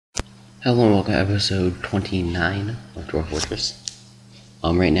Hello and welcome to episode 29 of Dwarf Fortress.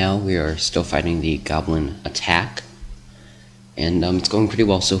 Right now we are still fighting the goblin attack, and it's going pretty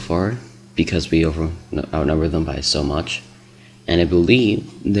well so far because we outnumber them by so much. And I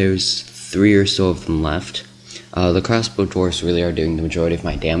believe there's 3 or so of them left. The crossbow dwarfs really are doing the majority of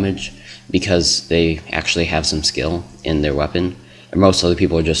my damage because they actually have some skill in their weapon, and most other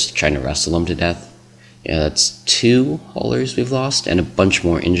people are just trying to wrestle them to death. Yeah, that's 2 haulers we've lost and a bunch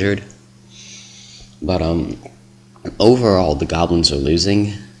more injured. But overall the goblins are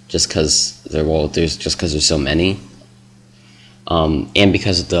losing just because there's so many, and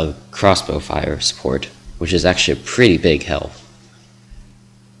because of the crossbow fire support, which is actually a pretty big help,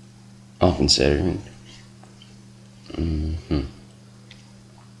 all considering.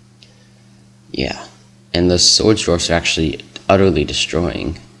 Yeah, and the sword dwarfs are actually utterly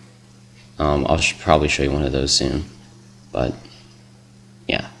destroying. I'll probably show you one of those soon, but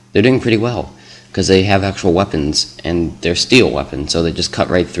yeah, they're doing pretty well because they have actual weapons and they're steel weapons, so they just cut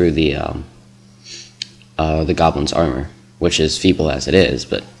right through the goblin's armor, which is feeble as it is.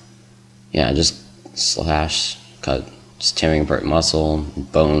 But yeah, just slash, cut, just tearing apart muscle,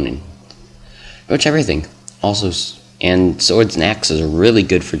 bone, and pretty much everything. Also, and swords and axes are really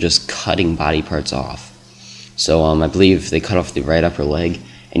good for just cutting body parts off. So I believe they cut off the right upper leg,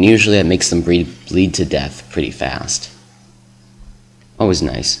 and usually that makes them bleed to death pretty fast. Always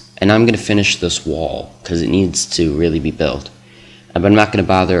nice. And I'm going to finish this wall because it needs to really be built. But I'm not going to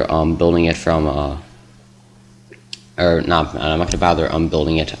bother building it from I'm not going to bother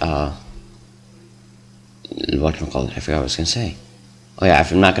building it what can I call it? I forgot what I was going to say. Oh yeah,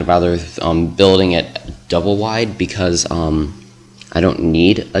 I'm not going to bother building it double wide because I don't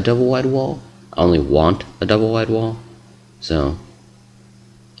need a double wide wall. I only want a double wide wall. So,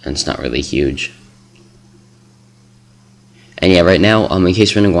 and it's not really huge. And yeah, right now, in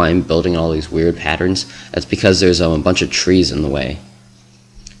case you're wondering why I'm building all these weird patterns, that's because there's a bunch of trees in the way.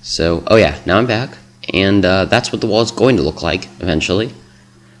 So, oh yeah, now I'm back, and that's what the wall is going to look like eventually,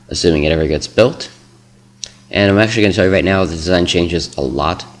 assuming it ever gets built. And I'm actually going to tell you right now, the design changes a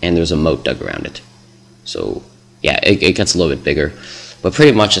lot, and there's a moat dug around it. So, yeah, it gets a little bit bigger. But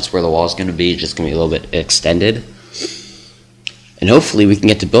pretty much it's where the wall is going to be, just going to be a little bit extended. And hopefully we can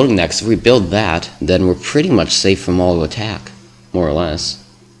get to building that, because if we build that, then we're pretty much safe from all attack. More or less.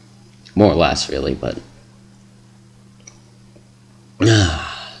 More or less, really, but...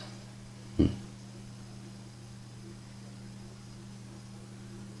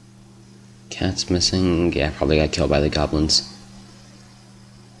 Cat's missing. Yeah, probably got killed by the goblins.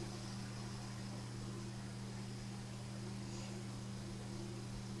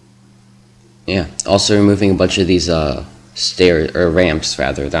 Yeah, also removing a bunch of these stairs, or ramps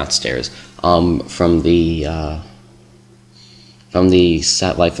rather, not stairs, from the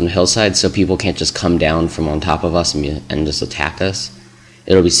hillside, so people can't just come down from on top of us and just attack us.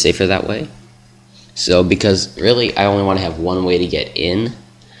 It'll be safer that way. So, because really, I only want to have one way to get in,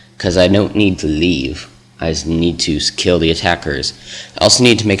 because I don't need to leave. I just need to kill the attackers. I also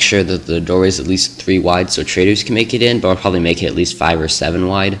need to make sure that the doorway is at least 3 wide so traders can make it in, but I'll probably make it at least 5 or 7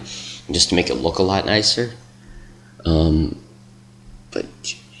 wide, just to make it look a lot nicer. But,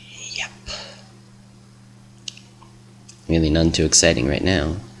 yep. Really none too exciting right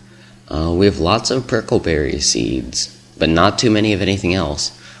now. We have lots of prickleberry seeds, but not too many of anything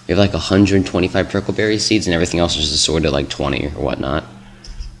else. We have like 125 prickleberry seeds, and everything else is just sorted at like 20 or whatnot.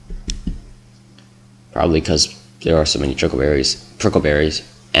 Probably because there are so many prickleberries.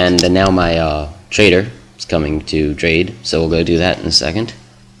 And then now my trader is coming to trade, so we'll go do that in a second.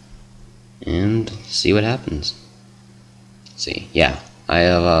 And see what happens. See, yeah, I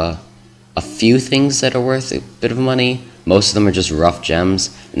have a few things that are worth a bit of money. Most of them are just rough gems,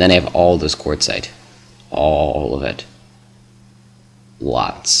 and then I have all this quartzite. All of it.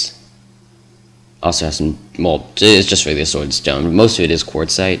 Lots. Also have some, well, it's just really a sword stone. Most of it is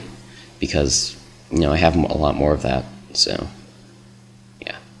quartzite, because, you know, I have a lot more of that, so,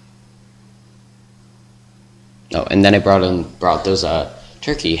 yeah. Oh, and then I brought those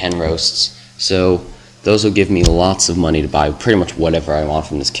turkey hen roasts, so those will give me lots of money to buy pretty much whatever I want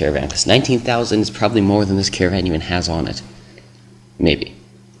from this caravan, because 19,000 is probably more than this caravan even has on it. Maybe.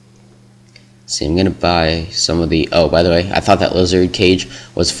 See, I'm gonna buy some of the... Oh, by the way, I thought that lizard cage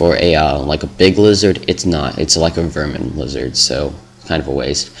was for a, like a big lizard. It's not. It's like a vermin lizard, so kind of a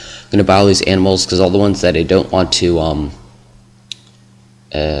waste. I'm gonna buy all these animals, because all the ones that I don't want to,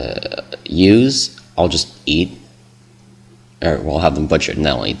 use, I'll just eat. Or, well, I'll have them butchered and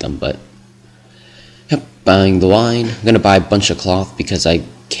then I'll eat them, but... Yep, buying the wine. I'm gonna buy a bunch of cloth because I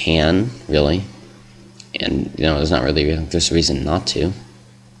can, really. And, you know, there's a reason not to.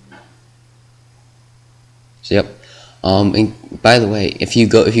 And by the way, if you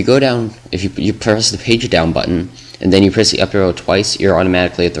go down, if you press the page down button and then you press the up arrow twice, you're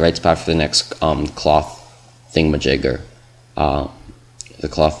automatically at the right spot for the next cloth thingamajigger. The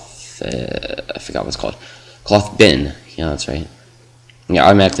cloth, I forgot what it's called. Cloth bin. Yeah, that's right. Yeah,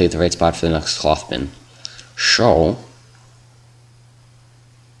 automatically at the right spot for the next cloth bin. So,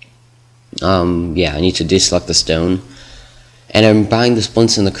 yeah, I need to deselect the stone. And I'm buying the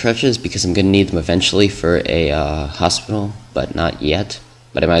splints and the crutches because I'm going to need them eventually for a hospital, but not yet.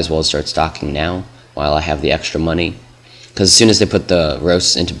 But I might as well start stocking now while I have the extra money. Because as soon as they put the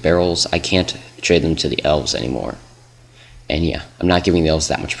roasts into barrels, I can't trade them to the elves anymore. And yeah, I'm not giving the elves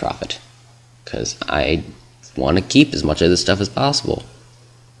that much profit. Because I want to keep as much of this stuff as possible.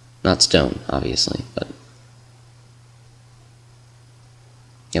 Not stone, obviously, but...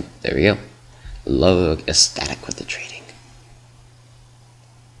 Yep, there we go. Love ecstatic with the trading.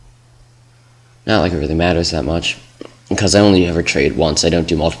 Not like it really matters that much, because I only ever trade once. I don't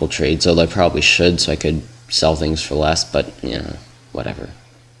do multiple trades, although I probably should, so I could sell things for less, but, yeah, whatever.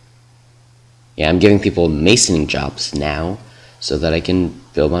 Yeah, I'm giving people masoning jobs now, so that I can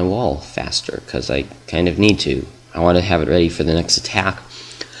build my wall faster, because I kind of need to. I want to have it ready for the next attack,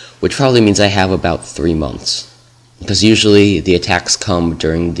 which probably means I have about 3 months. Because usually the attacks come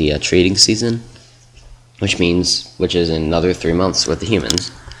during the trading season, which is another 3 months with the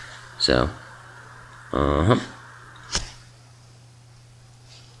humans. So... Uh-huh.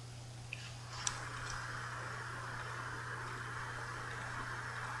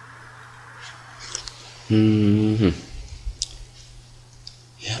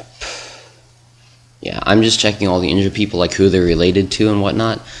 Yep. Yeah, I'm just checking all the injured people, like who they're related to and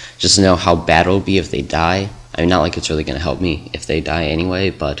whatnot, just to know how bad it'll be if they die. I mean, not like it's really going to help me if they die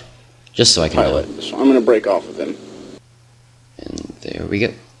anyway, but just so I can know. So I'm going to break off with him. And there we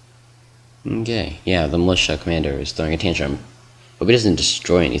go. Okay, yeah, the militia commander is throwing a tantrum. Hope he doesn't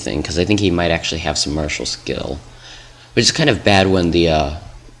destroy anything, because I think he might actually have some martial skill. Which is kind of bad when the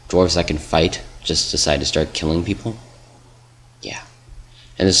dwarves that can fight just decide to start killing people. Yeah.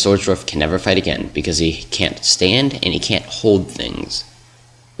 And the sword dwarf can never fight again, because he can't stand and he can't hold things.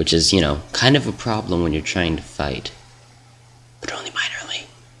 Which is, you know, kind of a problem when you're trying to fight. But only minorly.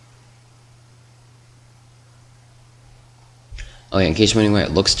 Oh yeah, in case you're wondering why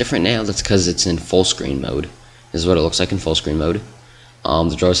it looks different now, that's because it's in full screen mode. This is what it looks like in full screen mode.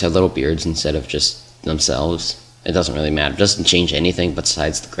 The dwarves have little beards instead of just themselves. It doesn't really matter. It doesn't change anything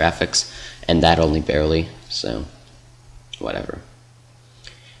besides the graphics, and that only barely, so whatever.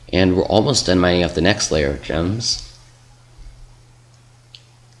 And we're almost done mining up the next layer of gems.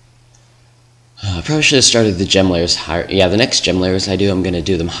 I probably should have started the gem layers higher. Yeah, the next gem layers I do, I'm going to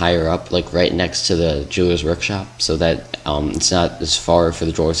do them higher up, like right next to the jeweler's workshop, so that it's not as far for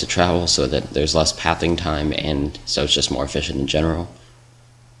the dwarves to travel, so that there's less pathing time, and so it's just more efficient in general.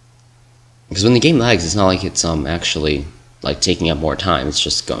 Because when the game lags, it's not like it's actually like taking up more time, it's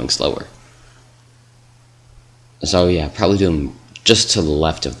just going slower. So yeah, probably do them just to the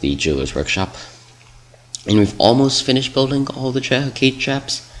left of the jeweler's workshop. And we've almost finished building all the cage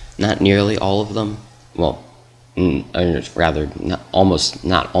traps. Not nearly all of them. Well, rather, not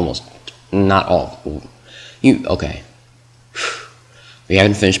all. Okay. We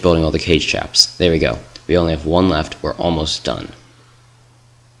haven't finished building all the cage traps. There we go. We only have one left. We're almost done.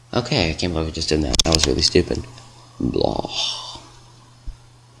 Okay, I can't believe I just did that. That was really stupid. Blah.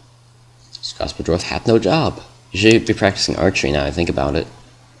 Dwarf hath no job. You should be practicing archery now I think about it.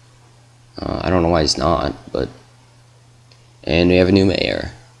 I don't know why he's not, but... And we have a new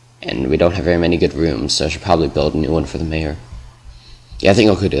mayor. And we don't have very many good rooms, so I should probably build a new one for the mayor. Yeah, I think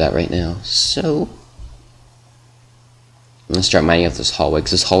I'll go do that right now. So, I'm going to start mining up this hallway,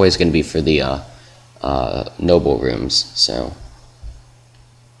 because this hallway is going to be for the noble rooms, so...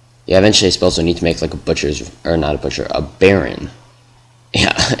 Yeah, eventually I suppose I need to make like a butcher's, or not a butcher, a baron.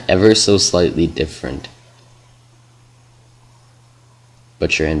 Yeah, ever so slightly different.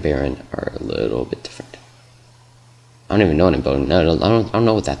 Butcher and baron are a little bit different. I don't even know what I'm building. No, I don't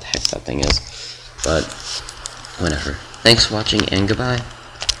know what the heck that thing is. But, whatever. Thanks for watching, and goodbye.